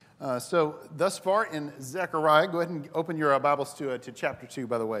So thus far in Zechariah, go ahead and open your Bibles to chapter 2,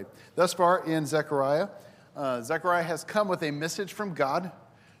 by the way. Thus far in Zechariah, Zechariah has come with a message from God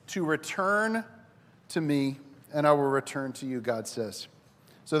to return to me, and I will return to you, God says.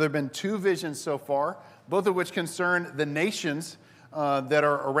 So there have been two visions so far, both of which concern the nations that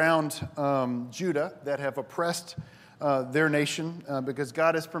are around Judah that have oppressed their nation because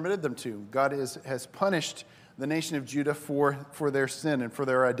God has permitted them to. God has punished the nation of Judah for their sin and for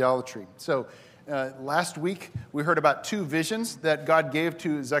their idolatry. So last week we heard about two visions that God gave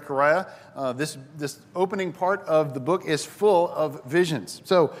to Zechariah. This opening part of the book is full of visions.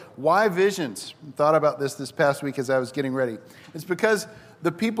 So why visions? I thought about this past week as I was getting ready. It's because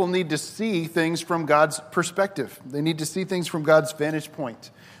the people need to see things from God's perspective. They need to see things from God's vantage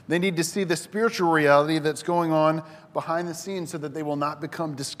point. They need to see the spiritual reality that's going on behind the scenes so that they will not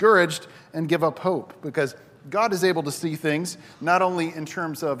become discouraged and give up hope. Because God is able to see things not only in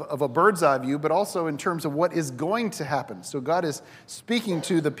terms of a bird's eye view, but also in terms of what is going to happen. So God is speaking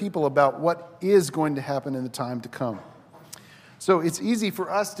to the people about what is going to happen in the time to come. So it's easy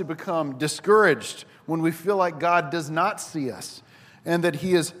for us to become discouraged when we feel like God does not see us, and that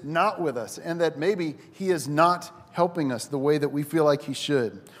he is not with us, and that maybe he is not helping us the way that we feel like he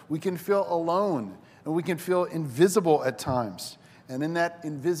should. We can feel alone, and we can feel invisible at times. And in that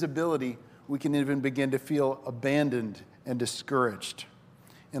invisibility, we can even begin to feel abandoned and discouraged.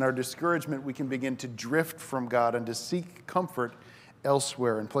 In our discouragement, we can begin to drift from God and to seek comfort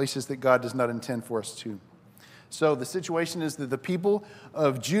elsewhere in places that God does not intend for us to. So the situation is that the people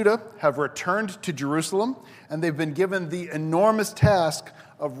of Judah have returned to Jerusalem, and they've been given the enormous task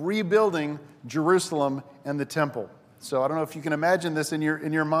of rebuilding Jerusalem and the temple. So I don't know if you can imagine this in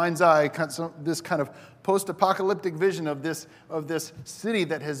your mind's eye, this kind of post-apocalyptic vision of this city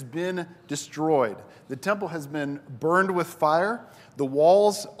that has been destroyed. The temple has been burned with fire. The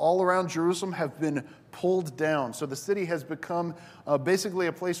walls all around Jerusalem have been pulled down. So the city has become basically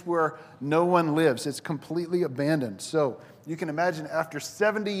a place where no one lives. It's completely abandoned. So you can imagine after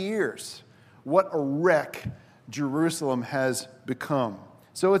 70 years, what a wreck Jerusalem has become.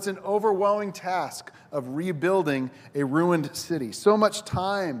 So it's an overwhelming task of rebuilding a ruined city. So much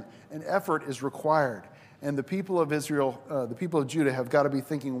time and effort is required. And the people of Israel, the people of Judah have got to be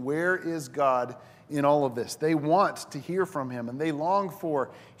thinking, where is God in all of this? They want to hear from him, and they long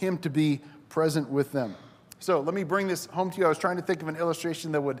for him to be present with them. So let me bring this home to you. I was trying to think of an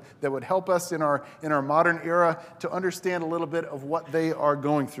illustration that would help us in our modern era to understand a little bit of what they are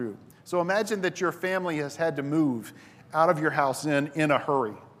going through. So imagine that your family has had to move out of your house in a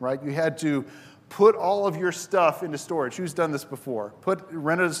hurry, right? You had to put all of your stuff into storage. Who's done this before?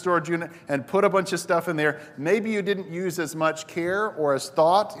 Rented a storage unit and put a bunch of stuff in there. Maybe you didn't use as much care or as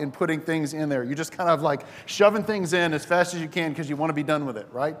thought in putting things in there. You're just kind of like shoving things in as fast as you can because you want to be done with it,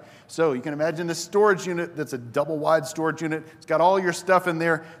 right? So you can imagine this storage unit that's a double-wide storage unit. It's got all your stuff in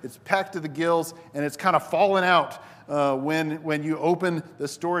there. It's packed to the gills, and it's kind of falling out when you open the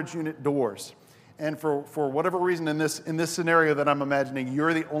storage unit doors. And for whatever reason in this scenario that I'm imagining,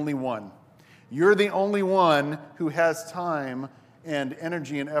 you're the only one. You're the only one who has time and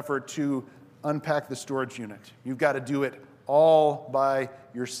energy and effort to unpack the storage unit. You've got to do it all by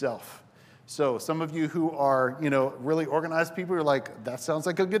yourself. So some of you who are, really organized people, are like, that sounds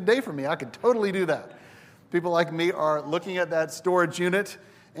like a good day for me. I could totally do that. People like me are looking at that storage unit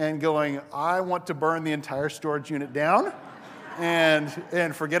and going, I want to burn the entire storage unit down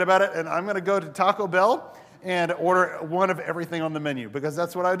and forget about it. And I'm going to go to Taco Bell and order one of everything on the menu, because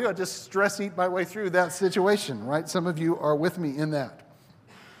that's what I do. I just stress eat my way through that situation, right? Some of you are with me in that.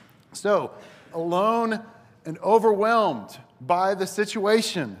 So, alone and overwhelmed by the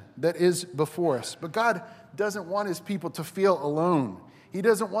situation that is before us. But God doesn't want his people to feel alone. He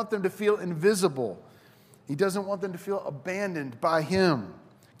doesn't want them to feel invisible. He doesn't want them to feel abandoned by him.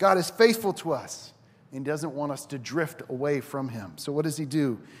 God is faithful to us, and he doesn't want us to drift away from him. So what does he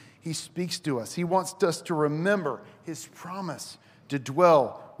do? He speaks to us. He wants us to remember his promise to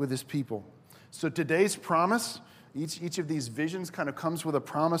dwell with his people. So today's promise, each of these visions kind of comes with a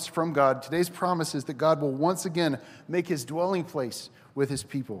promise from God. Today's promise is that God will once again make his dwelling place with his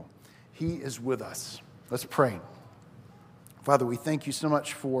people. He is with us. Let's pray. Father, we thank you so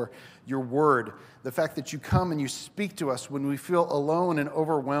much for your word, the fact that you come and you speak to us when we feel alone and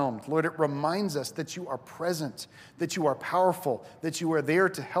overwhelmed. Lord, it reminds us that you are present, that you are powerful, that you are there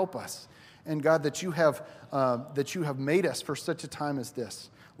to help us. And God, that you have made us for such a time as this.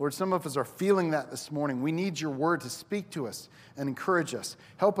 Lord, some of us are feeling that this morning. We need your word to speak to us and encourage us.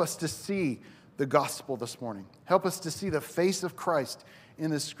 Help us to see the gospel this morning. Help us to see the face of Christ in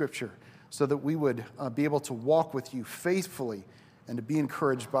this scripture, so that we would be able to walk with you faithfully and to be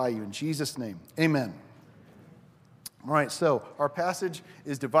encouraged by you. In Jesus' name, amen. All right, so our passage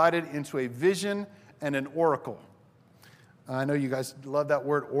is divided into a vision and an oracle. I know you guys love that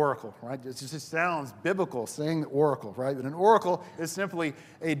word oracle, right? It just sounds biblical, saying oracle, right? But an oracle is simply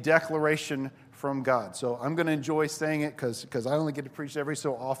a declaration from God. So I'm going to enjoy saying it because I only get to preach every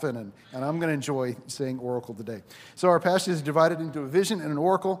so often, and I'm going to enjoy saying oracle today. So our passage is divided into a vision and an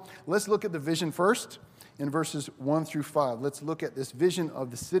oracle. Let's look at the vision first in verses 1 through 5. Let's look at this vision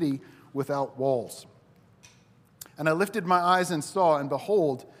of the city without walls. And I lifted my eyes and saw, and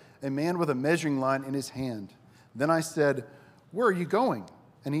behold, a man with a measuring line in his hand. Then I said, "Where are you going?"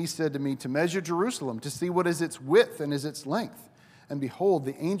 And he said to me, "To measure Jerusalem, to see what is its width and is its length." And behold,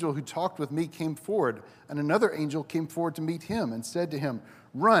 the angel who talked with me came forward, and another angel came forward to meet him and said to him,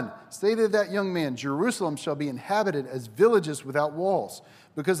 "Run, say to that young man, Jerusalem shall be inhabited as villages without walls,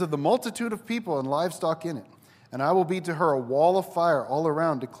 because of the multitude of people and livestock in it. And I will be to her a wall of fire all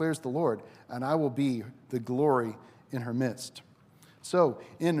around, declares the Lord, and I will be the glory in her midst." So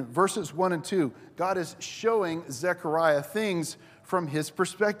in verses 1 and 2, God is showing Zechariah things from his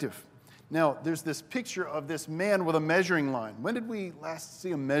perspective. Now, there's this picture of this man with a measuring line. When did we last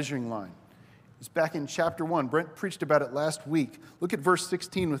see a measuring line? It's back in chapter 1. Brent preached about it last week. Look at verse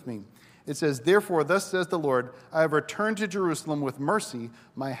 16 with me. It says, "Therefore, thus says the Lord, I have returned to Jerusalem with mercy.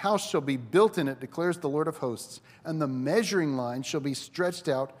 My house shall be built in it, declares the Lord of hosts. And the measuring line shall be stretched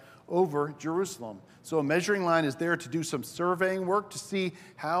out over Jerusalem." So a measuring line is there to do some surveying work to see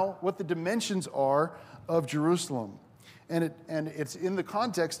what the dimensions are of Jerusalem. And it's in the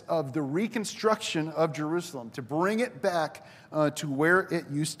context of the reconstruction of Jerusalem, to bring it back to where it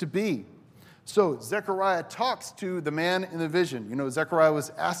used to be. So Zechariah talks to the man in the vision. You know, Zechariah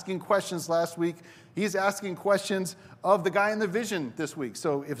was asking questions last week. He's asking questions of the guy in the vision this week.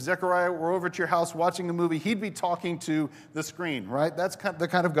 So if Zechariah were over at your house watching a movie, he'd be talking to the screen, right? That's the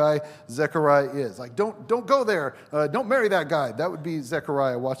kind of guy Zechariah is. Like, don't go there. Don't marry that guy. That would be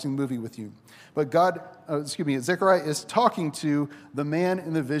Zechariah watching the movie with you. But Zechariah is talking to the man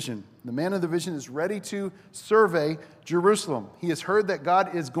in the vision. The man in the vision is ready to survey Jerusalem. He has heard that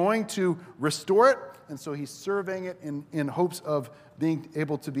God is going to restore it, and so he's surveying it in hopes of being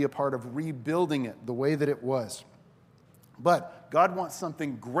able to be a part of rebuilding it the way that it was. But God wants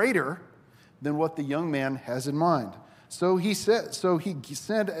something greater than what the young man has in mind. So he sends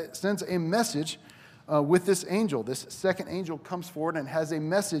a message with this angel. This second angel comes forward and has a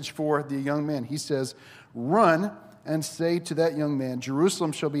message for the young man. He says, "Run and say to that young man,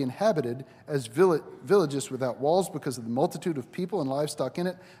 Jerusalem shall be inhabited as villages without walls because of the multitude of people and livestock in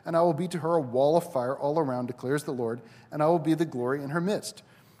it, and I will be to her a wall of fire all around, declares the Lord, and I will be the glory in her midst."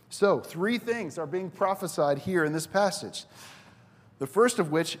 So 3 things are being prophesied here in this passage. The first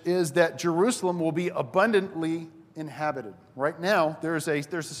of which is that Jerusalem will be abundantly inhabited. Right now, there's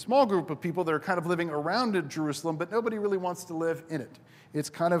a small group of people that are kind of living around Jerusalem, but nobody really wants to live in it. It's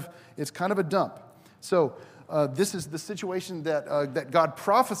kind of a dump. So this is the situation that God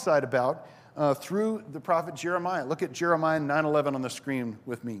prophesied about through the prophet Jeremiah. Look at Jeremiah 9:11 on the screen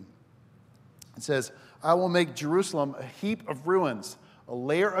with me. It says, "I will make Jerusalem a heap of ruins, a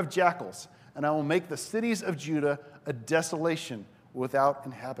lair of jackals, and I will make the cities of Judah a desolation without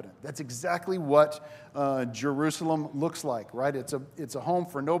inhabitant." That's exactly what Jerusalem looks like, right? It's a home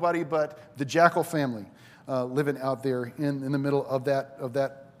for nobody but the jackal family living out there in the middle of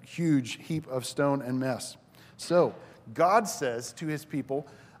that huge heap of stone and mess. So God says to his people,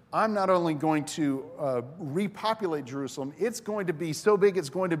 I'm not only going to repopulate Jerusalem, it's going to be so big it's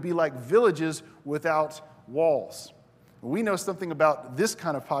going to be like villages without walls. We know something about this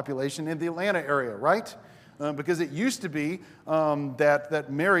kind of population in the Atlanta area, right? Because it used to be that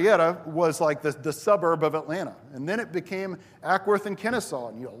Marietta was like the suburb of Atlanta. And then it became Ackworth and Kennesaw,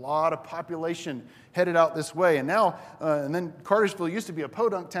 and a lot of population headed out this way. And now, and then Cartersville used to be a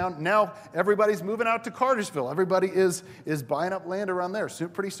podunk town. Now everybody's moving out to Cartersville. Everybody is buying up land around there.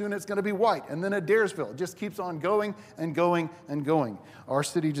 Pretty soon it's going to be White. And then Adairsville. It just keeps on going and going and going. Our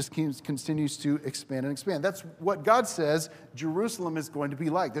city just continues to expand and expand. That's what God says Jerusalem is going to be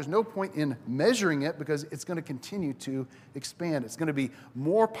like. There's no point in measuring it because it's going to continue to expand. It's going to be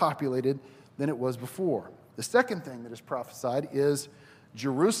more populated than it was before. The second thing that is prophesied is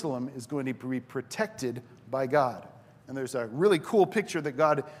Jerusalem is going to be protected by God. And there's a really cool picture that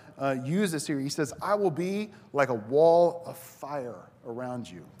God uses here. He says, I will be like a wall of fire around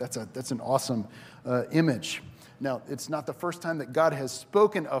you. That's an awesome image. Now, it's not the first time that God has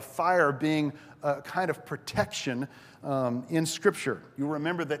spoken of fire being a kind of protection in Scripture. You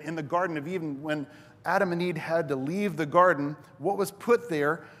remember that in the Garden of Eden, when Adam and Eve had to leave the garden, what was put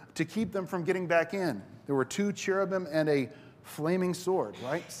there to keep them from getting back in? There were 2 cherubim and a flaming sword,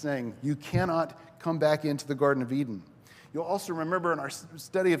 right? Saying, you cannot come back into the Garden of Eden. You'll also remember in our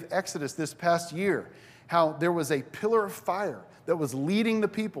study of Exodus this past year how there was a pillar of fire that was leading the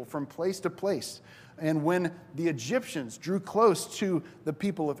people from place to place. And when the Egyptians drew close to the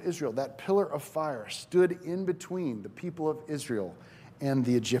people of Israel, that pillar of fire stood in between the people of Israel and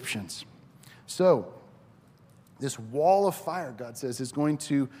the Egyptians. So, this wall of fire, God says, is going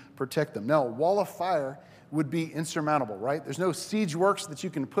to protect them. Now, a wall of fire would be insurmountable, right? There's no siege works that you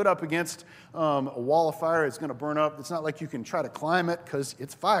can put up against a wall of fire. It's going to burn up. It's not like you can try to climb it because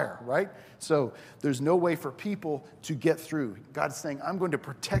it's fire, right? So there's no way for people to get through. God's saying, I'm going to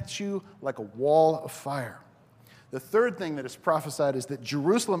protect you like a wall of fire. The third thing that is prophesied is that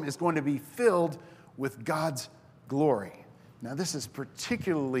Jerusalem is going to be filled with God's glory. Now, this is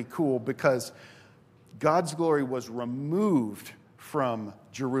particularly cool because God's glory was removed from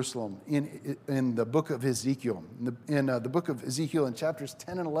Jerusalem in the book of Ezekiel. In the book of Ezekiel in chapters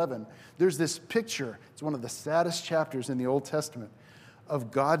 10 and 11, there's this picture. It's one of the saddest chapters in the Old Testament of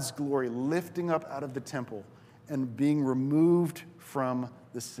God's glory lifting up out of the temple and being removed from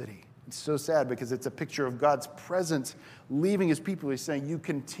the city. It's so sad because it's a picture of God's presence leaving his people. He's saying, you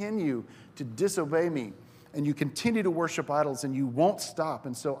continue to disobey me and you continue to worship idols and you won't stop.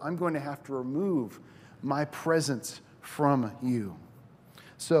 And so I'm going to have to remove my presence from you.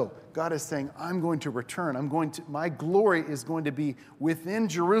 So God is saying, I'm going to return. My glory is going to be within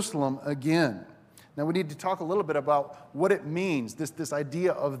Jerusalem again. Now we need to talk a little bit about what it means, this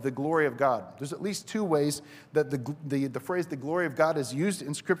idea of the glory of God. There's at least two ways that the phrase the glory of God is used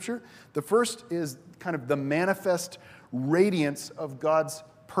in Scripture. The first is kind of the manifest radiance of God's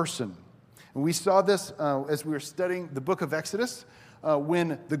person. And we saw this as we were studying the book of Exodus.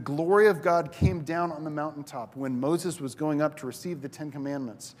 When the glory of God came down on the mountaintop, when Moses was going up to receive the Ten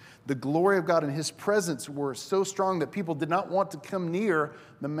Commandments, the glory of God and his presence were so strong that people did not want to come near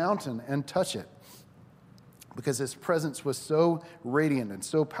the mountain and touch it because his presence was so radiant and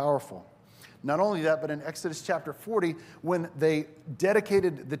so powerful. Not only that, but in Exodus chapter 40, when they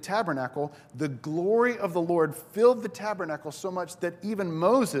dedicated the tabernacle, the glory of the Lord filled the tabernacle so much that even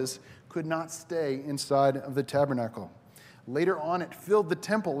Moses could not stay inside of the tabernacle. Later on, it filled the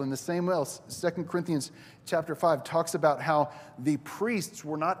temple in the same way. 2 Corinthians chapter 5 talks about how the priests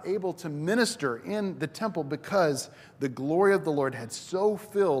were not able to minister in the temple because the glory of the Lord had so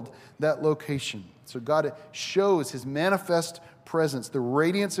filled that location. So God shows his manifest presence, the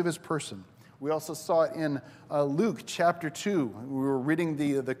radiance of his person. We also saw it in Luke chapter 2. We were reading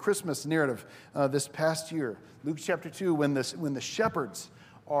the Christmas narrative this past year. Luke chapter 2, when the shepherds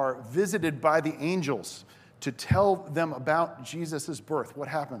are visited by the angels to tell them about Jesus' birth, what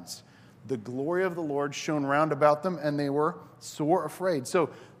happens? The glory of the Lord shone round about them, and they were sore afraid.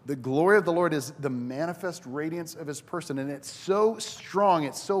 So the glory of the Lord is the manifest radiance of his person, and it's so strong,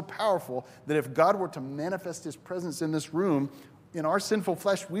 it's so powerful, that if God were to manifest his presence in this room, in our sinful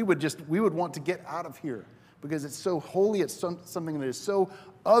flesh, we would want to get out of here because it's so holy, it's something that is so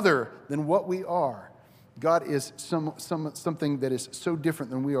other than what we are. God is something that is so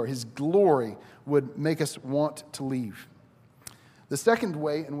different than we are. His glory would make us want to leave. The second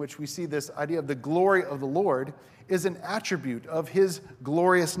way in which we see this idea of the glory of the Lord is an attribute of his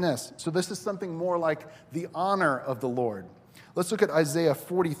gloriousness. So this is something more like the honor of the Lord. Let's look at Isaiah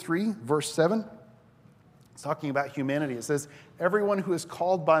 43, verse 7. It's talking about humanity. It says, everyone who is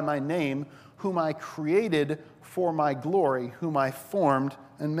called by my name, whom I created for my glory, whom I formed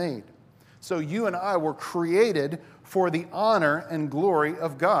and made. So you and I were created for the honor and glory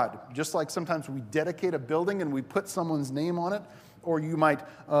of God. Just like sometimes we dedicate a building and we put someone's name on it, or you might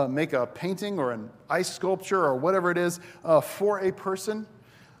make a painting or an ice sculpture or whatever it is for a person.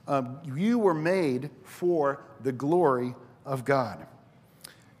 You were made for the glory of God.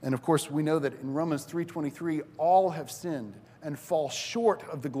 And of course, we know that in Romans 3:23, all have sinned and fall short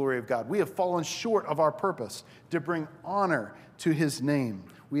of the glory of God. We have fallen short of our purpose to bring honor to his name.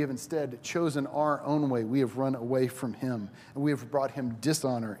 We have instead chosen our own way. We have run away from him, and we have brought him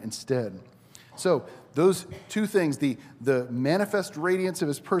dishonor instead. So those two things, the manifest radiance of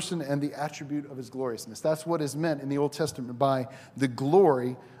his person and the attribute of his gloriousness, that's what is meant in the Old Testament by the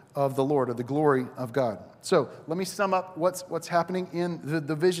glory of the Lord, or the glory of God. So let me sum up what's happening in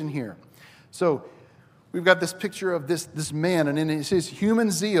the vision here. So we've got this picture of this man, and in his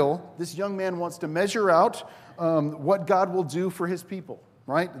human zeal, this young man wants to measure out what God will do for his people,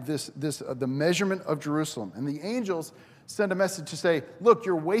 right? The measurement of Jerusalem. And the angels send a message to say, look,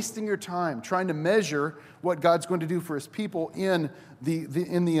 you're wasting your time trying to measure what God's going to do for his people in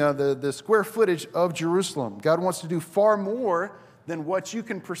the square footage of Jerusalem. God wants to do far more than what you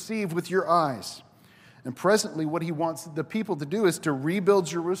can perceive with your eyes. And presently, what he wants the people to do is to rebuild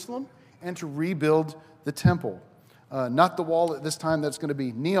Jerusalem and to rebuild the temple. Not the wall at this time. That's going to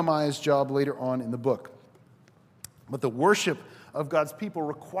be Nehemiah's job later on in the book. But the worship of God's people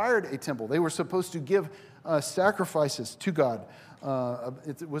required a temple. They were supposed to give sacrifices to God.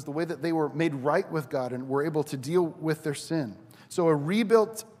 It was the way that they were made right with God and were able to deal with their sin. So a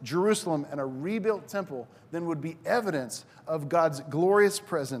rebuilt Jerusalem and a rebuilt temple then would be evidence of God's glorious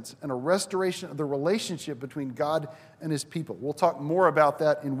presence and a restoration of the relationship between God and his people. We'll talk more about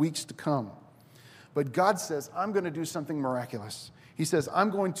that in weeks to come. But God says, I'm going to do something miraculous. He says, I'm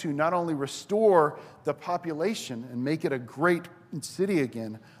going to not only restore the population and make it a great city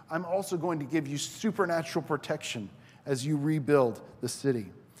again, I'm also going to give you supernatural protection as you rebuild the city.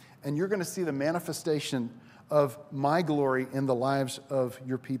 And you're going to see the manifestation of my glory in the lives of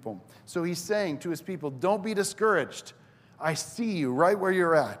your people. So he's saying to his people, don't be discouraged. I see you right where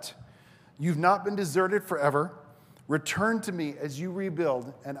you're at. You've not been deserted forever. Return to me as you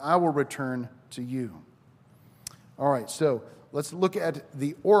rebuild, and I will return to you. All right, so let's look at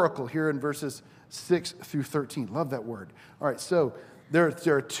the oracle here in verses 6 through 13. Love that word. All right, so there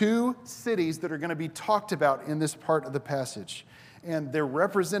are two cities that are going to be talked about in this part of the passage, and they're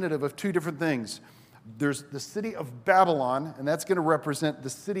representative of two different things. There's the city of Babylon, and that's going to represent the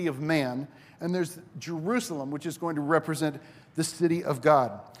city of man, and there's Jerusalem, which is going to represent the city of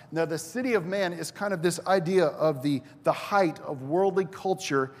God. Now, the city of man is kind of this idea of the height of worldly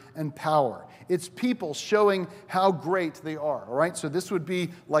culture and power. It's people showing how great they are, all right? So this would be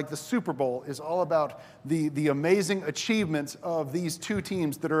like the Super Bowl is all about the amazing achievements of these two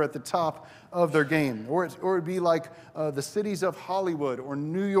teams that are at the top of their game. Or it would be like the cities of Hollywood or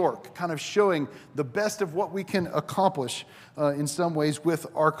New York, kind of showing the best of what we can accomplish in some ways with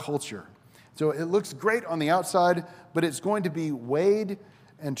our culture. So it looks great on the outside, but it's going to be weighed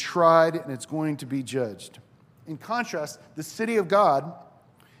and tried, and it's going to be judged. In contrast, the city of God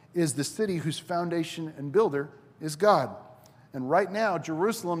is the city whose foundation and builder is God. And right now,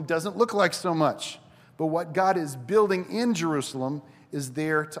 Jerusalem doesn't look like so much, but what God is building in Jerusalem is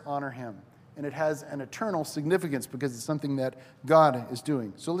there to honor him. And it has an eternal significance because it's something that God is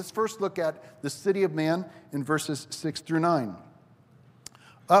doing. So let's first look at the city of man in verses 6 through 9.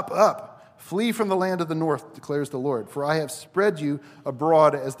 Up, up. Flee from the land of the north, declares the Lord, for I have spread you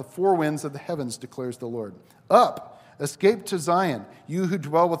abroad as the four winds of the heavens, declares the Lord. Up, escape to Zion, you who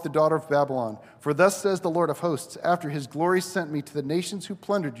dwell with the daughter of Babylon. For thus says the Lord of hosts, after his glory sent me to the nations who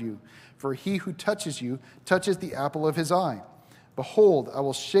plundered you, for he who touches you touches the apple of his eye. Behold, I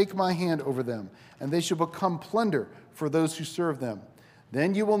will shake my hand over them, and they shall become plunder for those who serve them.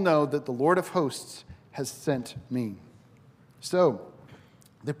 Then you will know that the Lord of hosts has sent me. So,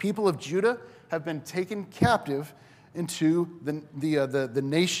 the people of Judah have been taken captive into the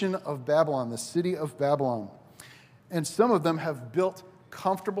nation of Babylon, the city of Babylon. And some of them have built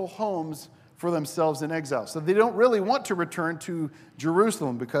comfortable homes for themselves in exile. So they don't really want to return to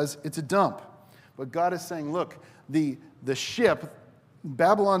Jerusalem because it's a dump. But God is saying, look, the ship,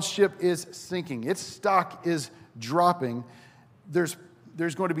 Babylon's ship is sinking. Its stock is dropping. There's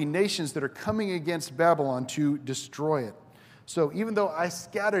going to be nations that are coming against Babylon to destroy it. So even though I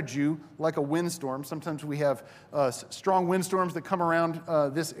scattered you like a windstorm, sometimes we have strong windstorms that come around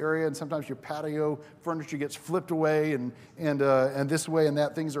this area, and sometimes your patio furniture gets flipped away and this way and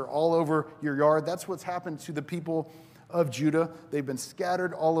that. Things are all over your yard. That's what's happened to the people of Judah. They've been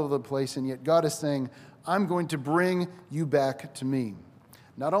scattered all over the place, and yet God is saying, I'm going to bring you back to me.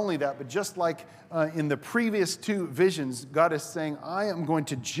 Not only that, but just like in the previous two visions, God is saying, I am going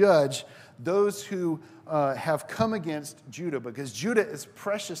to judge those who have come against Judah, because Judah is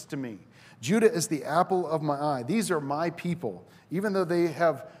precious to me. Judah is the apple of my eye. These are my people. Even though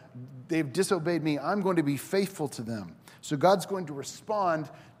they've disobeyed me, I'm going to be faithful to them. So God's going to respond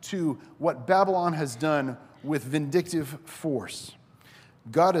to what Babylon has done with vindictive force.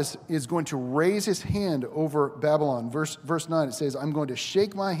 God is going to raise his hand over Babylon. Verse 9, it says, I'm going to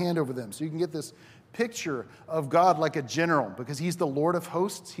shake my hand over them. So you can get this picture of God like a general, because he's the Lord of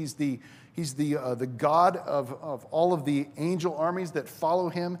hosts. He's the God of all of the angel armies that follow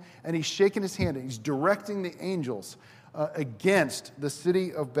him, and he's shaking his hand, and he's directing the angels against the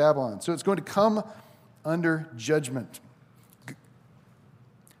city of Babylon. So it's going to come under judgment.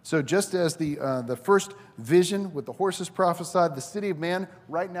 So just as the first vision with the horses prophesied, the city of man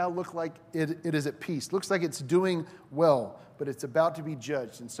right now looks like it is at peace. Looks like it's doing well, but it's about to be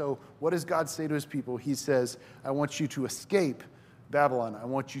judged. And so what does God say to his people? He says, I want you to escape Babylon. I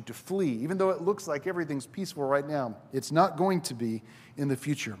want you to flee. Even though it looks like everything's peaceful right now, it's not going to be in the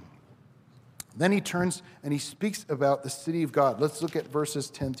future. Then he turns and he speaks about the city of God. Let's look at verses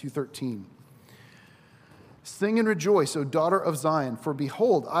 10 through 13. Sing and rejoice, O daughter of Zion, for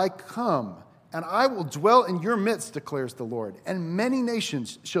behold, I come, and I will dwell in your midst, declares the Lord. And many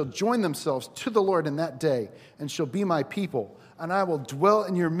nations shall join themselves to the Lord in that day, and shall be my people. And I will dwell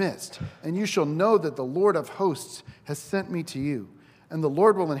in your midst, and you shall know that the Lord of hosts has sent me to you. And the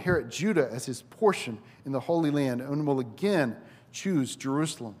Lord will inherit Judah as his portion in the Holy Land, and will again choose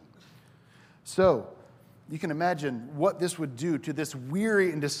Jerusalem. So, you can imagine what this would do to this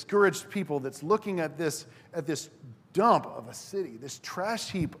weary and discouraged people that's looking at this dump of a city, this trash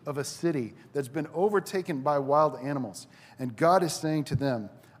heap of a city that's been overtaken by wild animals. And God is saying to them,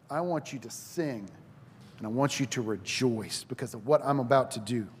 I want you to sing, and I want you to rejoice because of what I'm about to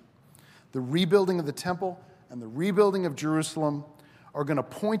do. The rebuilding of the temple and the rebuilding of Jerusalem are going to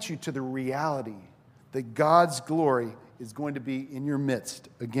point you to the reality that God's glory is going to be in your midst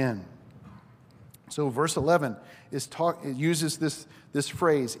again. So verse 11 it uses this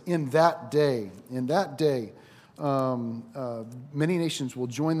phrase, in that day. In that day, many nations will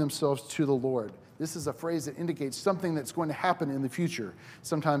join themselves to the Lord. This is a phrase that indicates something that's going to happen in the future.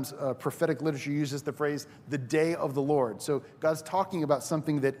 Sometimes prophetic literature uses the phrase, the day of the Lord. So God's talking about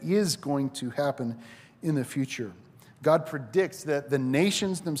something that is going to happen in the future. God predicts that the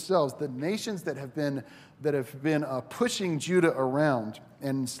nations themselves, the nations that have been pushing Judah around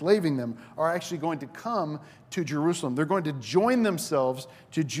and enslaving them, are actually going to come to Jerusalem. They're going to join themselves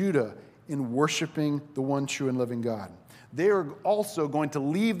to Judah in worshiping the one true and living God. They are also going to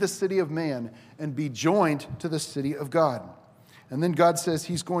leave the city of man and be joined to the city of God. And then God says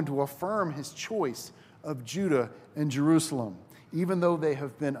he's going to affirm his choice of Judah and Jerusalem, even though they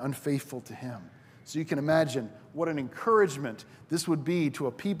have been unfaithful to him. So you can imagine what an encouragement this would be to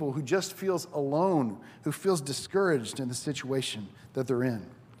a people who just feels alone, who feels discouraged in the situation that they're in.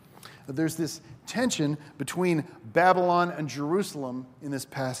 There's this tension between Babylon and Jerusalem in this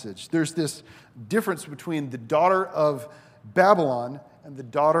passage. There's this difference between the daughter of Babylon and the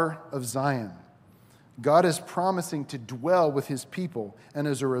daughter of Zion. God is promising to dwell with his people, and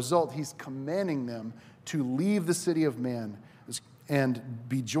as a result, he's commanding them to leave the city of man and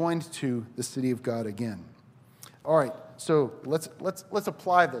be joined to the city of God again. All right, so let's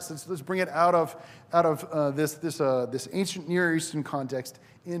apply this. Let's bring it out of this ancient Near Eastern context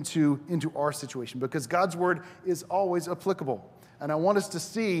into our situation, because God's word is always applicable. And I want us to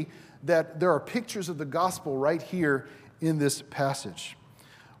see that there are pictures of the gospel right here in this passage.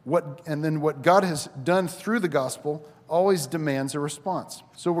 What God has done through the gospel always demands a response.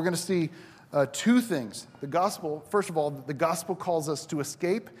 So we're going to see two things. The gospel, first of all, the gospel calls us to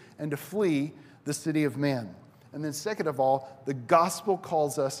escape and to flee the city of man. And then second of all, the gospel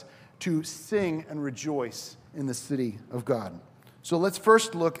calls us to sing and rejoice in the city of God. So let's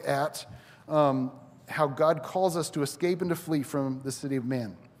first look at how God calls us to escape and to flee from the city of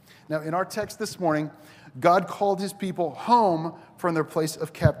man. Now, in our text this morning, God called his people home from their place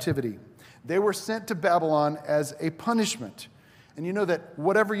of captivity. They were sent to Babylon as a punishment. And you know that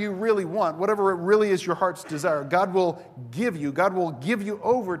whatever you really want, whatever it really is your heart's desire, God will give you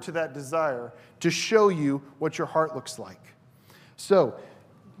over to that desire to show you what your heart looks like. So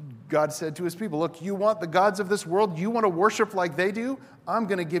God said to his people, look, you want the gods of this world? You want to worship like they do? I'm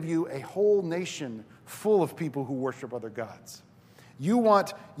going to give you a whole nation full of people who worship other gods. You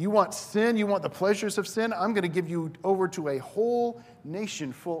want sin, you want the pleasures of sin? I'm going to give you over to a whole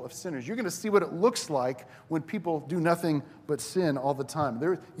nation full of sinners. You're going to see what it looks like when people do nothing but sin all the time.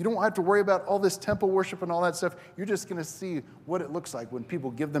 You don't have to worry about all this temple worship and all that stuff. You're just going to see what it looks like when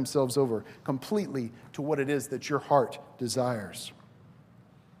people give themselves over completely to what it is that your heart desires.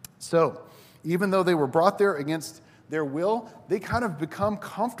 So, even though they were brought there against their will, they kind of become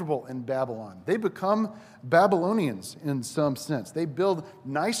comfortable in Babylon. They become Babylonians in some sense. They build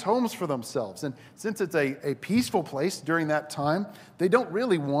nice homes for themselves. And since it's a peaceful place during that time, they don't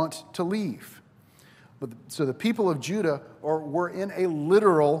really want to leave. So the people of Judah were in a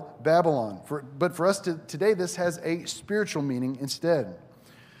literal Babylon. But for us today, this has a spiritual meaning instead.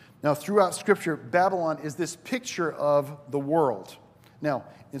 Now, throughout Scripture, Babylon is this picture of the world. Now,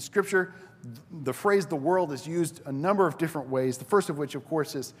 in Scripture, the phrase "the world" is used a number of different ways, the first of which, of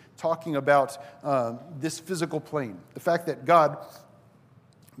course, is talking about this physical plane, the fact that God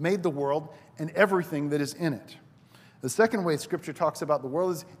made the world and everything that is in it. The second way Scripture talks about the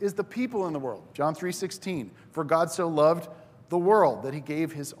world is the people in the world. John 3:16, for God so loved the world that he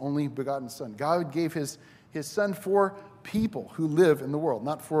gave his only begotten Son. God gave his Son for people who live in the world,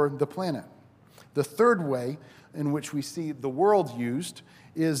 not for the planet. The third way in which we see the world used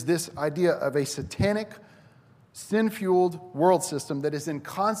is this idea of a satanic, sin-fueled world system that is in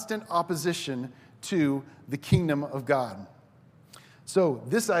constant opposition to the kingdom of God. So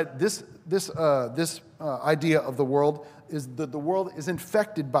this idea of the world is that the world is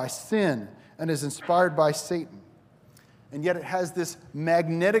infected by sin and is inspired by Satan. And yet it has this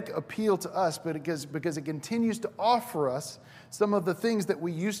magnetic appeal to us because it continues to offer us some of the things that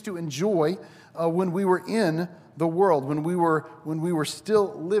we used to enjoy when we were in the world, when we were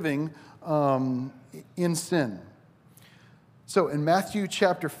still living in sin. So in Matthew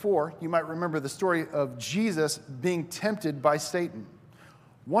chapter 4, you might remember the story of Jesus being tempted by Satan.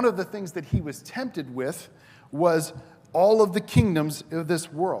 One of the things that he was tempted with was all of the kingdoms of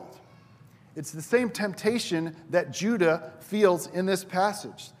this world. It's the same temptation that Judah feels in this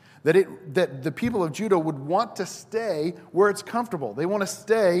passage, that the people of Judah would want to stay where it's comfortable. They want to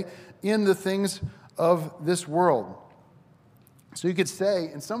stay in the things of this world. So you could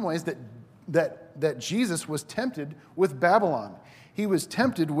say, in some ways, that Jesus was tempted with Babylon. He was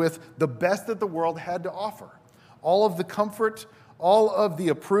tempted with the best that the world had to offer. All of the comfort, all of the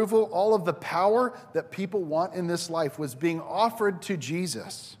approval, all of the power that people want in this life was being offered to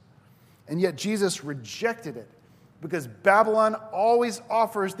Jesus. And yet Jesus rejected it because Babylon always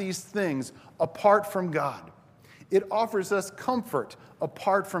offers these things apart from God. It offers us comfort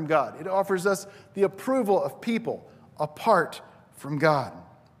apart from God. It offers us the approval of people apart from God.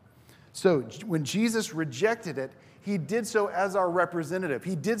 So when Jesus rejected it, he did so as our representative.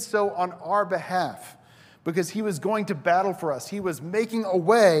 He did so on our behalf because he was going to battle for us. He was making a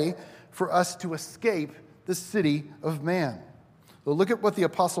way for us to escape the city of man. So look at what the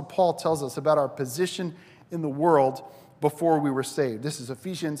Apostle Paul tells us about our position in the world before we were saved. This is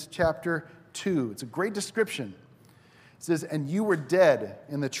Ephesians chapter 2. It's a great description. It says, "And you were dead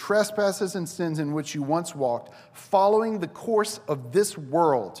in the trespasses and sins in which you once walked, following the course of this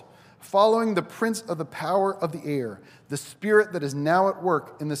world, following the prince of the power of the air, the spirit that is now at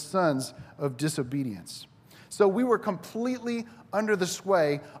work in the sons of disobedience." So we were completely under the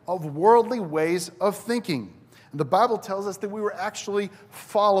sway of worldly ways of thinking. The Bible tells us that we were actually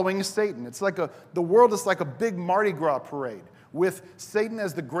following Satan. The world is like a big Mardi Gras parade with Satan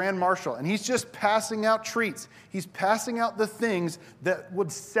as the grand marshal, and he's just passing out treats. He's passing out the things that would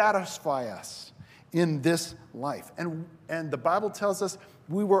satisfy us in this life. And the Bible tells us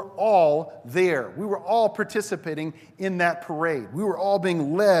we were all there. We were all participating in that parade. We were all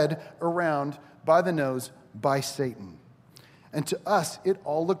being led around by the nose by Satan. And to us, it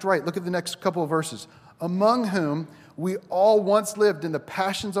all looked right. Look at the next couple of verses. "Among whom we all once lived in the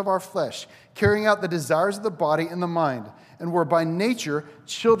passions of our flesh, carrying out the desires of the body and the mind, and were by nature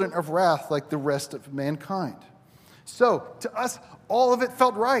children of wrath like the rest of mankind." So, to us, all of it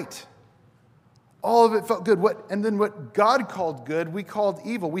felt right. All of it felt good. And then what God called good, we called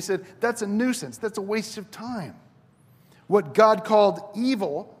evil. We said, that's a nuisance. That's a waste of time. What God called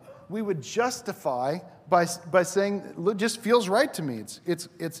evil, we would justify by saying, it just feels right to me.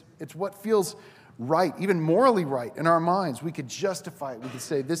 It's what feels right, even morally right in our minds. We could justify it. We could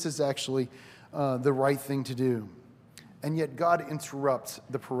say this is actually the right thing to do. And yet God interrupts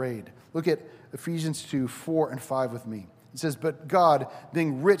the parade. Look at Ephesians 2, 4 and 5 with me. It says, "But God,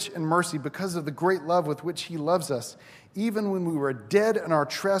 being rich in mercy because of the great love with which he loves us, even when we were dead in our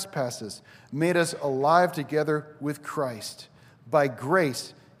trespasses, made us alive together with Christ. By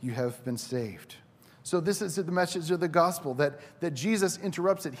grace you have been saved." So this is the message of the gospel, that Jesus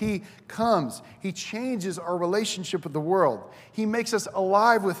interrupts it. He comes. He changes our relationship with the world. He makes us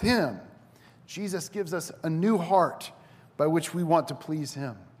alive with him. Jesus gives us a new heart by which we want to please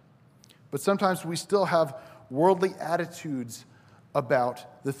him. But sometimes we still have worldly attitudes about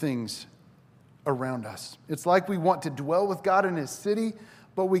the things around us. It's like we want to dwell with God in his city,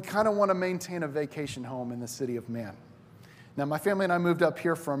 but we kind of want to maintain a vacation home in the city of man. Now, my family and I moved up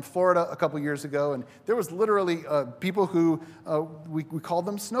here from Florida a couple years ago, and there was literally people who, we called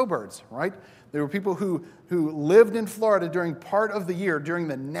them snowbirds, right? There were people who lived in Florida during part of the year, during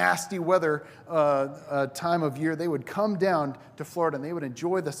the nasty weather time of year. They would come down to Florida, and they would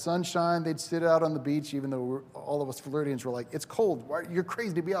enjoy the sunshine. They'd sit out on the beach, even though all of us Floridians were like, it's cold. You're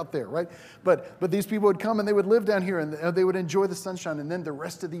crazy to be out there, right? But these people would come, and they would live down here, and they would enjoy the sunshine. And then the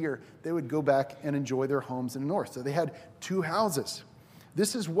rest of the year, they would go back and enjoy their homes in the north. So they had two houses.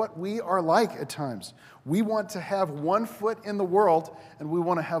 This is what we are like at times. We want to have one foot in the world, and we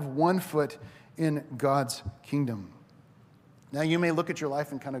want to have one foot in God's kingdom. Now, you may look at your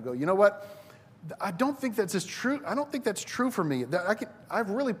life and kind of go, you know what? I don't think that's as true. I don't think that's true for me. I've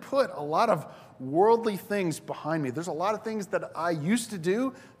really put a lot of worldly things behind me. There's a lot of things that I used to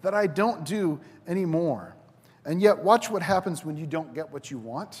do that I don't do anymore. And yet, watch what happens when you don't get what you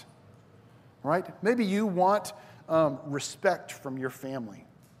want, right? Maybe you want respect from your family,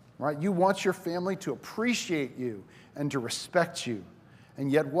 right? You want your family to appreciate you and to respect you.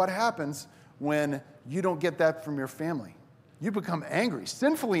 And yet what happens when you don't get that from your family? You become angry,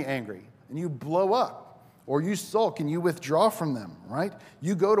 sinfully angry, and you blow up, or you sulk and you withdraw from them, right?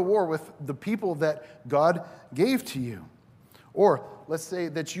 You go to war with the people that God gave to you. Or let's say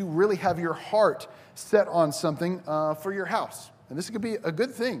that you really have your heart set on something for your house. And this could be a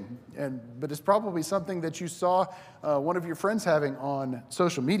good thing, but it's probably something that you saw one of your friends having on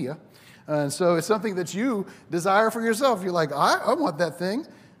social media. And so it's something that you desire for yourself. You're like, I want that thing,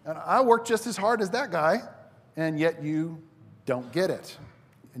 and I work just as hard as that guy, and yet you don't get it.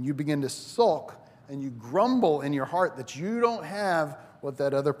 And you begin to sulk, and you grumble in your heart that you don't have what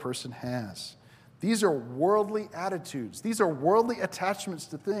that other person has. These are worldly attitudes. These are worldly attachments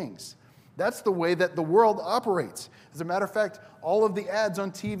to things. That's the way that the world operates. As a matter of fact, all of the ads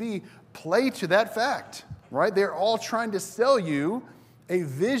on TV play to that fact, right? They're all trying to sell you a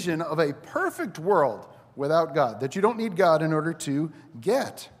vision of a perfect world without God, that you don't need God in order to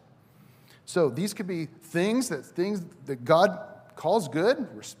get. So these could be things that God calls good.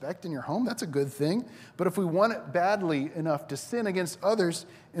 Respect in your home, that's a good thing. But if we want it badly enough to sin against others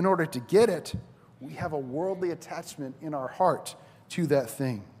in order to get it, we have a worldly attachment in our heart to that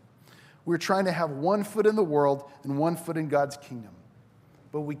thing. We're trying to have one foot in the world and one foot in God's kingdom.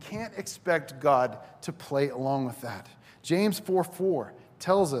 But we can't expect God to play along with that. James 4:4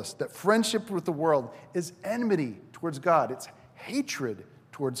 tells us that friendship with the world is enmity towards God. It's hatred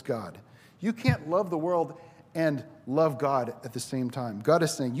towards God. You can't love the world and love God at the same time. God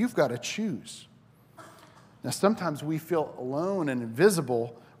is saying, you've got to choose. Now, sometimes we feel alone and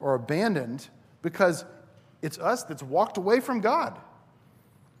invisible or abandoned because it's us that's walked away from God.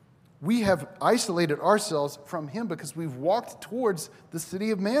 We have isolated ourselves from Him because we've walked towards the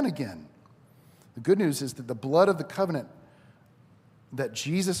city of man again. The good news is that the blood of the covenant that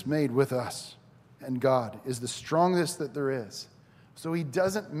Jesus made with us and God is the strongest that there is. So He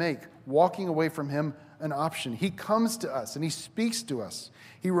doesn't make walking away from Him an option. He comes to us and He speaks to us.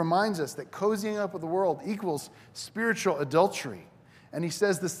 He reminds us that cozying up with the world equals spiritual adultery. And He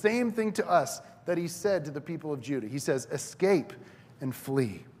says the same thing to us that He said to the people of Judah. He says, escape and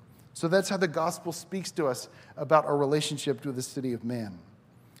flee. So that's how the gospel speaks to us about our relationship with the city of man.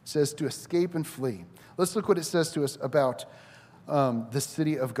 It says to escape and flee. Let's look what it says to us about the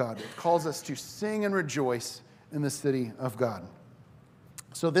city of God. It calls us to sing and rejoice in the city of God.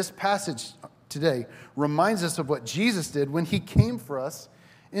 So this passage today reminds us of what Jesus did when He came for us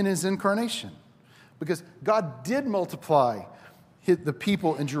in His incarnation. Because God did multiply the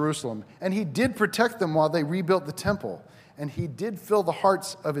people in Jerusalem, and He did protect them while they rebuilt the temple. And He did fill the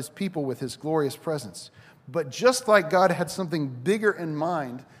hearts of His people with His glorious presence. But just like God had something bigger in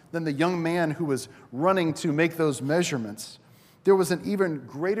mind than the young man who was running to make those measurements, there was an even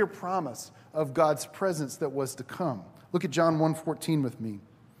greater promise of God's presence that was to come. Look at John 1:14 with me.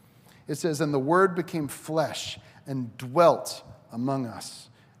 It says, and the Word became flesh and dwelt among us.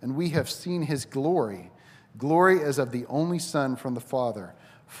 And we have seen His glory, glory as of the only Son from the Father,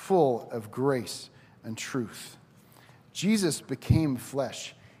 full of grace and truth. Jesus became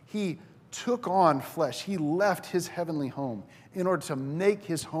flesh. He took on flesh. He left His heavenly home in order to make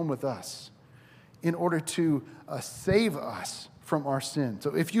His home with us, in order to save us from our sin.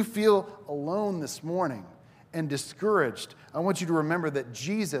 So if you feel alone this morning and discouraged, I want you to remember that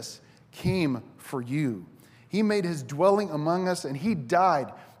Jesus came for you. He made His dwelling among us, and He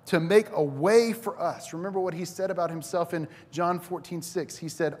died to make a way for us. Remember what He said about Himself in John 14:6. He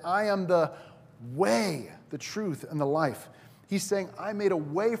said, I am the way, the truth, and the life. He's saying, I made a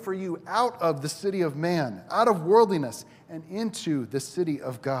way for you out of the city of man, out of worldliness, and into the city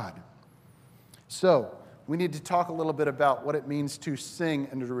of God. So, we need to talk a little bit about what it means to sing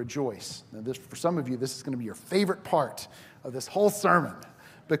and to rejoice. Now, for some of you, this is going to be your favorite part of this whole sermon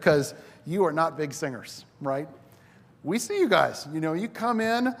because you are not big singers, right? We see you guys. You come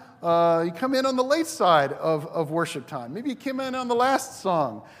in on the late side of worship time. Maybe you came in on the last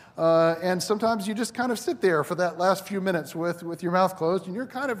song. And sometimes you just kind of sit there for that last few minutes with your mouth closed, and you're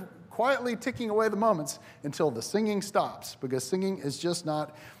kind of quietly ticking away the moments until the singing stops, because singing is just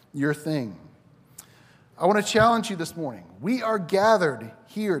not your thing. I want to challenge you this morning. We are gathered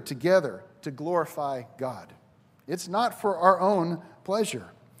here together to glorify God. It's not for our own pleasure.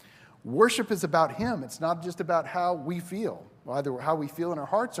 Worship is about Him. It's not just about how we feel, either how we feel in our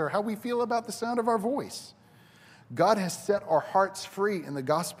hearts or how we feel about the sound of our voice. God has set our hearts free in the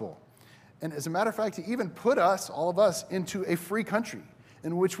gospel. And as a matter of fact, He even put us, all of us, into a free country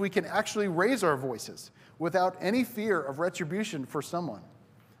in which we can actually raise our voices without any fear of retribution for someone.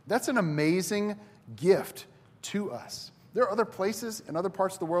 That's an amazing gift to us. There are other places in other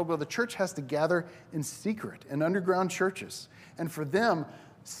parts of the world where the church has to gather in secret, in underground churches. And for them,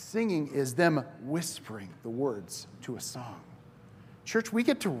 singing is them whispering the words to a song. Church, we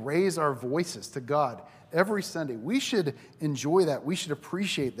get to raise our voices to God every Sunday. We should enjoy that. We should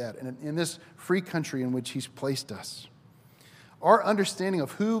appreciate that in this free country in which He's placed us. Our understanding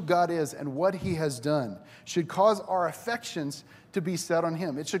of who God is and what He has done should cause our affections to be set on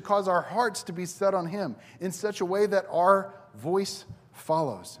Him. It should cause our hearts to be set on Him in such a way that our voice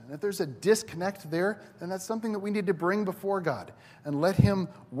follows. And if there's a disconnect there, then that's something that we need to bring before God and let Him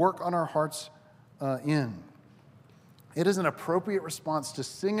work on our hearts in. It is an appropriate response to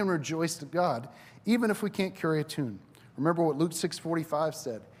sing and rejoice to God, even if we can't carry a tune. Remember what Luke 6:45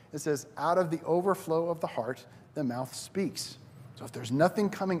 said. It says, out of the overflow of the heart, the mouth speaks. So if there's nothing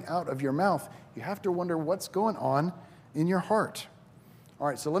coming out of your mouth, you have to wonder what's going on in your heart. All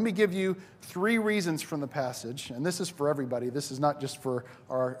right, so let me give you 3 reasons from the passage, and this is for everybody. This is not just for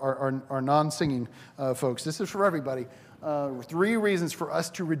our non-singing folks. This is for everybody. 3 reasons for us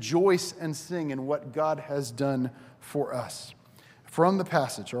to rejoice and sing in what God has done for us. From the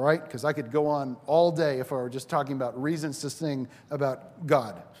passage, all right? Because I could go on all day if I were just talking about reasons to sing about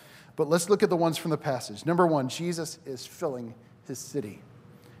God. But let's look at the ones from the passage. Number 1, Jesus is filling His city.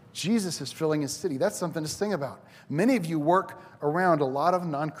 Jesus is filling His city. That's something to sing about. Many of you work around a lot of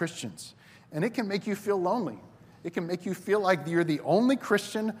non-Christians, and it can make you feel lonely. It can make you feel like you're the only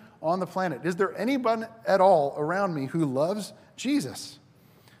Christian on the planet. Is there anyone at all around me who loves Jesus?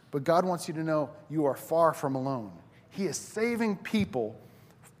 But God wants you to know you are far from alone. He is saving people,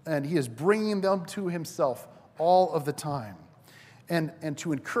 and He is bringing them to Himself all of the time. And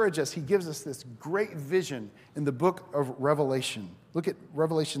to encourage us, He gives us this great vision in the book of Revelation. Look at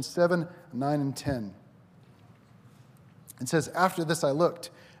Revelation 7, 9, and 10. It says, after this I looked,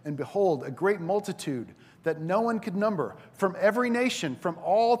 and behold, a great multitude that no one could number, from every nation, from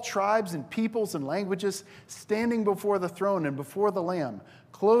all tribes and peoples and languages, standing before the throne and before the Lamb,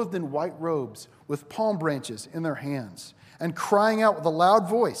 clothed in white robes, with palm branches in their hands, and crying out with a loud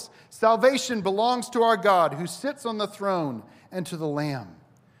voice, salvation belongs to our God, who sits on the throne, and to the Lamb.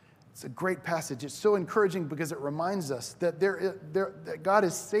 It's a great passage. It's so encouraging because it reminds us that that God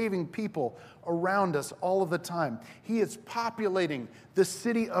is saving people around us all of the time. He is populating the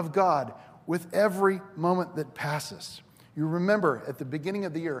city of God with every moment that passes. You remember at the beginning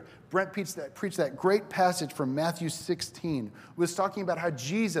of the year, Brent preached that great passage from Matthew 16. It was talking about how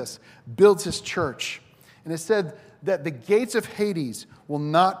Jesus builds His church. And it said that the gates of Hades will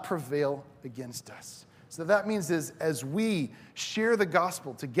not prevail against us. So that means is as we share the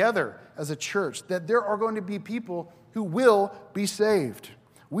gospel together as a church, that there are going to be people who will be saved.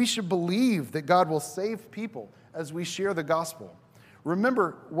 We should believe that God will save people as we share the gospel.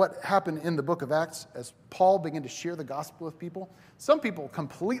 Remember what happened in the book of Acts as Paul began to share the gospel with people? Some people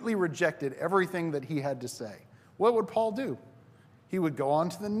completely rejected everything that he had to say. What would Paul do? He would go on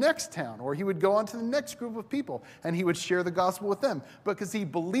to the next town, or he would go on to the next group of people, and he would share the gospel with them because he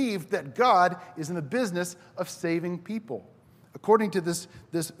believed that God is in the business of saving people. According to this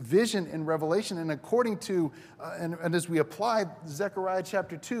vision in Revelation, and according to, and as we apply Zechariah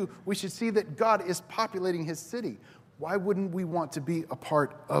chapter 2, we should see that God is populating His city. Why wouldn't we want to be a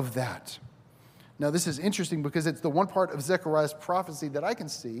part of that? Now, this is interesting because it's the one part of Zechariah's prophecy that I can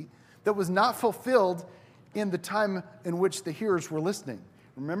see that was not fulfilled in the time in which the hearers were listening.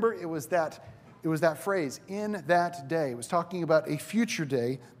 Remember, it was that phrase, in that day. It was talking about a future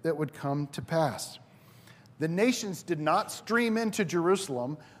day that would come to pass. The nations did not stream into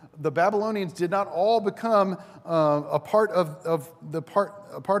Jerusalem. The Babylonians did not all become a part of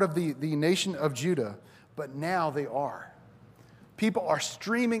the nation of Judah, but now they are. People are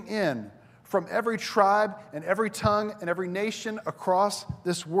streaming in from every tribe and every tongue and every nation across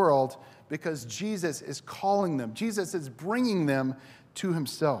this world because Jesus is calling them. Jesus is bringing them to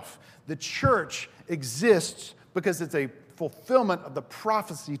Himself. The church exists because it's a fulfillment of the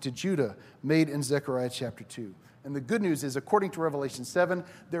prophecy to Judah made in Zechariah chapter 2. And the good news is, according to Revelation 7,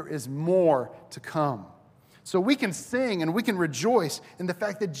 there is more to come. So we can sing and we can rejoice in the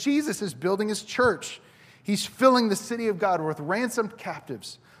fact that Jesus is building His church. He's filling the city of God with ransomed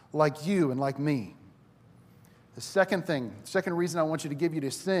captives like you and like me. The second reason I want you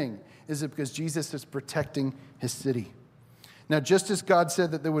to sing is because Jesus is protecting His city. Now, just as God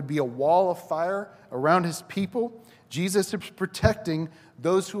said that there would be a wall of fire around His people, Jesus is protecting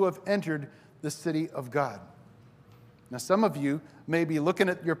those who have entered the city of God. Now, some of you may be looking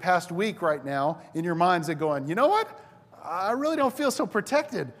at your past week right now in your minds and going, you know what? I really don't feel so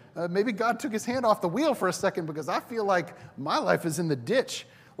protected. Maybe God took His hand off the wheel for a second because I feel like my life is in the ditch.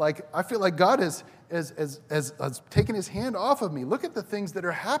 like I feel like God has taken his hand off of me. Look at the things that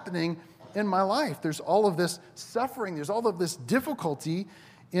are happening in my life. There's all of this suffering. There's all of this difficulty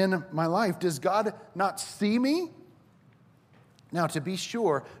in my life. Does God not see me? Now, to be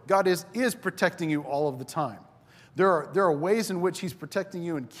sure, God is protecting you all of the time. There are ways in which he's protecting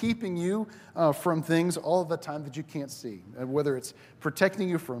you and keeping you from things all of the time that you can't see. Whether it's protecting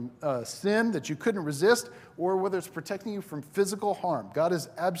you from sin that you couldn't resist, or whether it's protecting you from physical harm. God is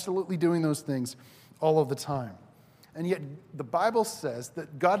absolutely doing those things all of the time. And yet the Bible says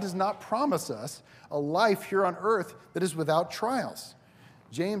that God does not promise us a life here on earth that is without trials.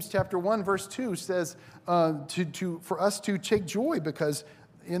 James chapter 1 verse 2 says for us to take joy, because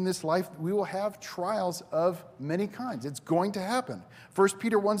in this life we will have trials of many kinds. It's going to happen. 1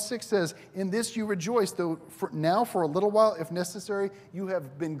 Peter 1:6 says, "In this you rejoice, though now for a little while, if necessary, you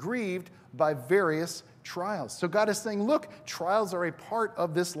have been grieved by various trials." So God is saying, look, trials are a part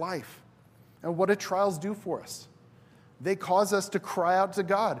of this life. And what do trials do for us? They cause us to cry out to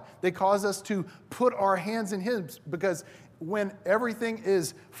God. They cause us to put our hands in his, because when everything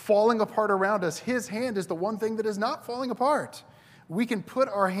is falling apart around us, his hand is the one thing that is not falling apart. We can put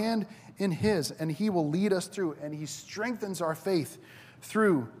our hand in his, and he will lead us through, and he strengthens our faith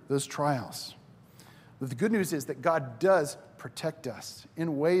through those trials. But the good news is that God does protect us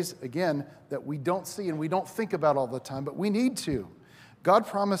in ways, again, that we don't see and we don't think about all the time, but we need to. God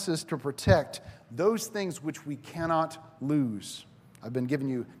promises to protect those things which we cannot lose. I've been giving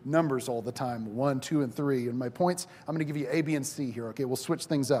you numbers all the time, 1, 2, and 3. And my points, I'm going to give you A, B, and C here. Okay, we'll switch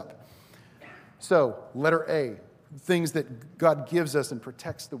things up. So, letter A, things that God gives us and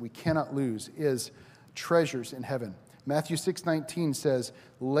protects that we cannot lose is treasures in heaven. Matthew 6:19 says,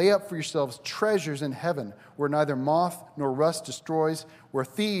 "Lay up for yourselves treasures in heaven, where neither moth nor rust destroys, where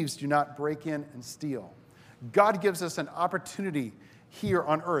thieves do not break in and steal." God gives us an opportunity here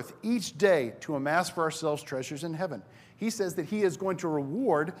on earth each day to amass for ourselves treasures in heaven. He says that he is going to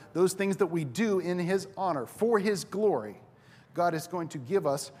reward those things that we do in his honor, for his glory. God is going to give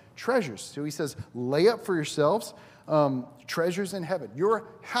us treasures. So he says, lay up for yourselves treasures in heaven. Your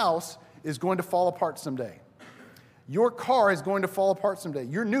house is going to fall apart someday. Your car is going to fall apart someday.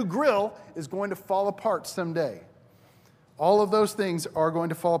 Your new grill is going to fall apart someday. All of those things are going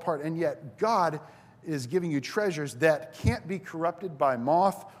to fall apart, and yet God is giving you treasures that can't be corrupted by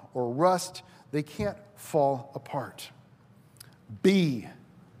moth or rust. They can't fall apart. B,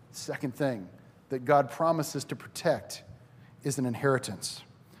 second thing that God promises to protect is an inheritance.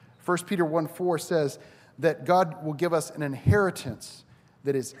 1 Peter 1:4 says that God will give us an inheritance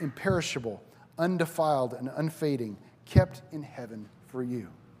that is imperishable, undefiled, and unfading, kept in heaven for you.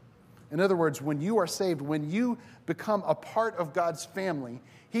 In other words, when you are saved, when you become a part of God's family,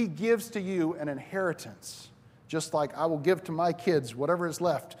 he gives to you an inheritance. Just like I will give to my kids whatever is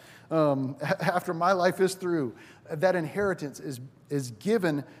left after my life is through. That inheritance is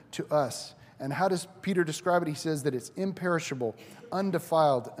given to us. And how does Peter describe it? He says that it's imperishable,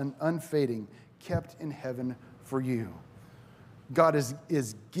 undefiled, and unfading, kept in heaven for you. God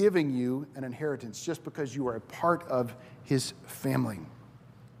is giving you an inheritance just because you are a part of his family.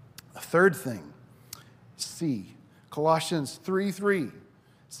 A third thing, C, Colossians 3:3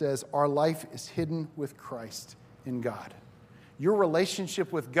 says, our life is hidden with Christ in God. Your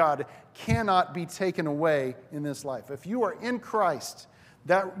relationship with God cannot be taken away in this life. If you are in Christ,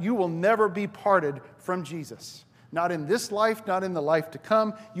 that you will never be parted from Jesus. Not in this life, not in the life to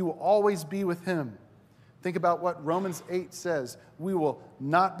come. You will always be with him. Think about what Romans 8 says. We will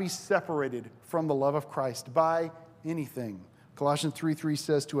not be separated from the love of Christ by anything. Colossians 3:3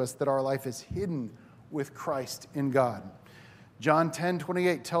 says to us that our life is hidden with Christ in God. John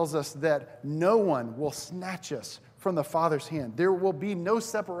 10:28 tells us that no one will snatch us from the Father's hand. There will be no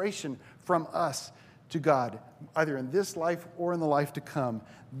separation from us to God, either in this life or in the life to come.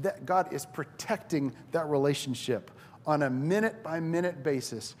 That God is protecting that relationship on a minute-by-minute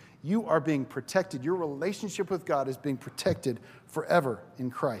basis. You are being protected. Your relationship with God is being protected forever in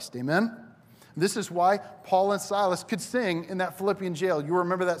Christ. Amen? This is why Paul and Silas could sing in that Philippian jail. You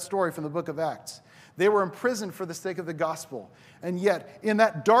remember that story from the book of Acts. They were imprisoned for the sake of the gospel. And yet, in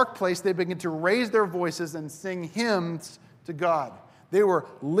that dark place, they began to raise their voices and sing hymns to God. They were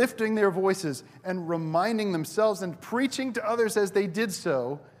lifting their voices and reminding themselves and preaching to others as they did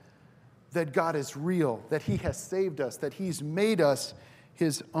so that God is real, that he has saved us, that he's made us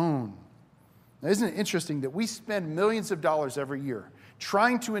his own. Now, isn't it interesting that we spend millions of dollars every year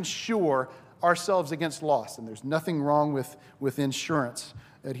trying to insure ourselves against loss? And there's nothing wrong with insurance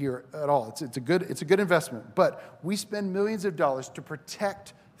here at all. It's a good investment. But we spend millions of dollars to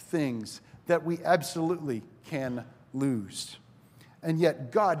protect things that we absolutely can lose. And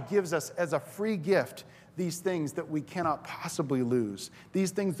yet God gives us as a free gift these things that we cannot possibly lose,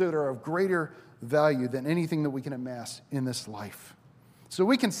 these things that are of greater value than anything that we can amass in this life. So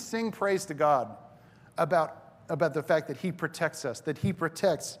we can sing praise to God about the fact that he protects us, that he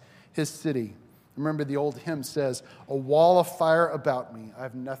protects his city. Remember, the old hymn says, "A wall of fire about me, I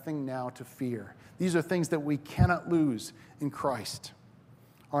have nothing now to fear." These are things that we cannot lose in Christ.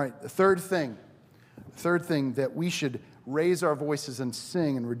 All right, the third thing that we should raise our voices and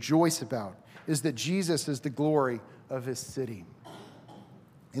sing and rejoice about is that Jesus is the glory of his city.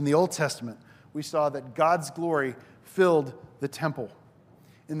 In the Old Testament, we saw that God's glory filled the temple.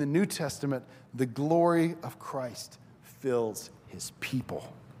 In the New Testament, the glory of Christ fills his people.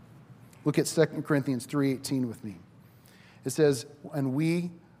 Look at 2 Corinthians 3:18 with me. It says, "And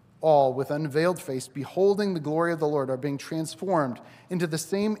we all, with unveiled face, beholding the glory of the Lord, are being transformed into the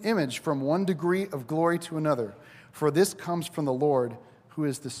same image from one degree of glory to another. For this comes from the Lord, who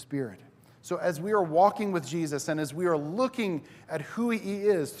is the Spirit." So as we are walking with Jesus and as we are looking at who he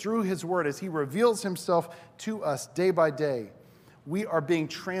is through his word, as he reveals himself to us day by day, we are being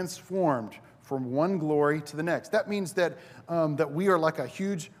transformed from one glory to the next. That means that we are like a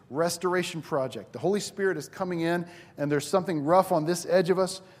huge restoration project. The Holy Spirit is coming in, and there's something rough on this edge of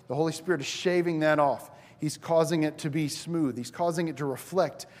us. The Holy Spirit is shaving that off. He's causing it to be smooth. He's causing it to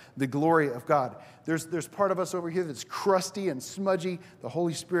reflect the glory of God. There's part of us over here that's crusty and smudgy. The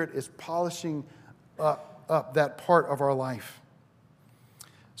Holy Spirit is polishing up that part of our life.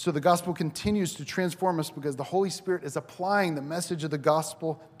 So the gospel continues to transform us because the Holy Spirit is applying the message of the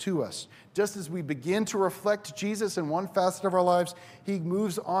gospel to us. Just as we begin to reflect Jesus in one facet of our lives, he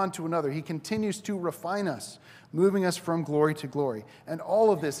moves on to another. He continues to refine us, moving us from glory to glory. And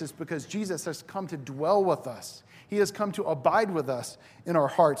all of this is because Jesus has come to dwell with us. He has come to abide with us in our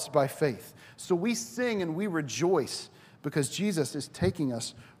hearts by faith. So we sing and we rejoice because Jesus is taking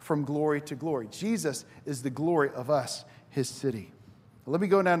us from glory to glory. Jesus is the glory of us, his city. Let me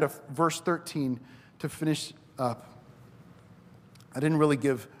go down to verse 13 to finish up. I didn't really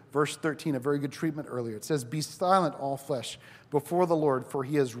give verse 13 a very good treatment earlier. It says, "Be silent, all flesh, before the Lord, for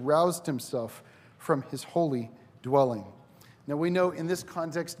he has roused himself from his holy dwelling." Now we know in this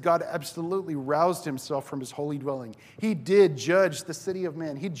context, God absolutely roused himself from his holy dwelling. He did judge the city of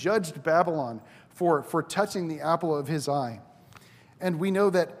man. He judged Babylon for touching the apple of his eye. And we know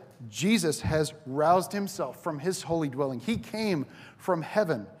that Jesus has roused himself from his holy dwelling. He came from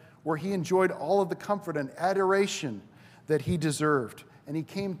heaven where he enjoyed all of the comfort and adoration that he deserved. And he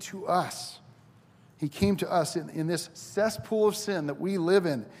came to us. He came to us in this cesspool of sin that we live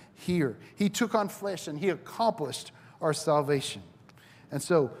in here. He took on flesh and he accomplished our salvation. And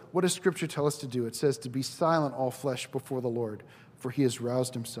so what does Scripture tell us to do? It says to be silent, all flesh, before the Lord, for he has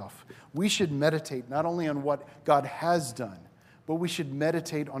roused himself. We should meditate not only on what God has done, but we should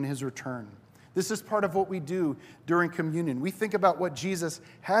meditate on his return. This is part of what we do during communion. We think about what Jesus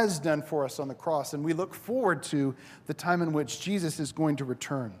has done for us on the cross, and we look forward to the time in which Jesus is going to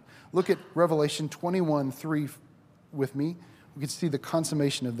return. Look at Revelation 21:3 with me. We can see the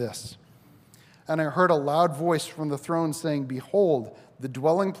consummation of this. "And I heard a loud voice from the throne saying, 'Behold, the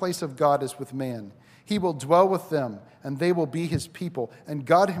dwelling place of God is with man. He will dwell with them, and they will be his people, and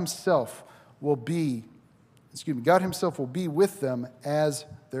God himself will be with them as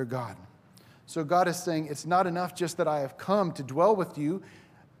their God.'" So God is saying, it's not enough just that I have come to dwell with you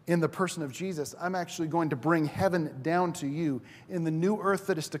in the person of Jesus. I'm actually going to bring heaven down to you in the new earth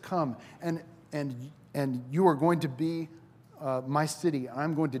that is to come. And you are going to be my city.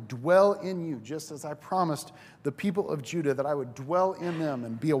 I'm going to dwell in you, just as I promised the people of Judah that I would dwell in them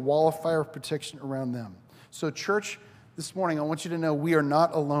and be a wall of fire of protection around them. So church, this morning, I want you to know we are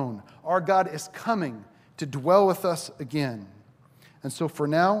not alone. Our God is coming to dwell with us again. And so for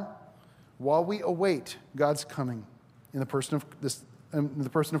now, while we await God's coming in the person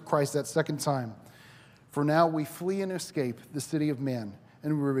of Christ that second time, for now we flee and escape the city of man,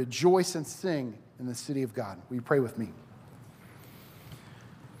 and we rejoice and sing in the city of God. Will you pray with me?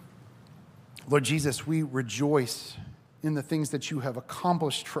 Lord Jesus, we rejoice in the things that you have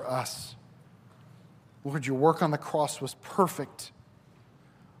accomplished for us. Lord, your work on the cross was perfect.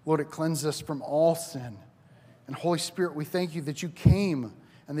 Lord, it cleansed us from all sin. And Holy Spirit, we thank you that you came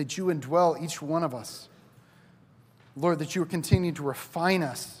and that you indwell each one of us. Lord, that you are continuing to refine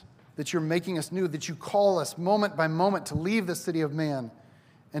us, that you're making us new, that you call us moment by moment to leave the city of man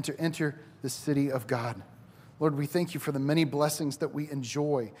and to enter the city of God. Lord, we thank you for the many blessings that we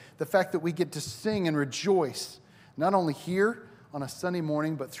enjoy, the fact that we get to sing and rejoice, not only here on a Sunday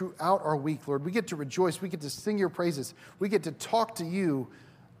morning, but throughout our week, Lord. We get to rejoice. We get to sing your praises. We get to talk to you,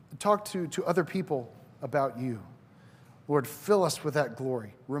 talk to other people about you. Lord, fill us with that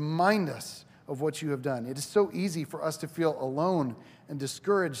glory. Remind us of what you have done. It is so easy for us to feel alone and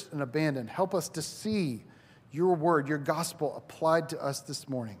discouraged and abandoned. Help us to see your word, your gospel applied to us this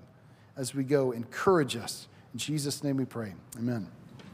morning as we go. Encourage us. In Jesus' name we pray. Amen.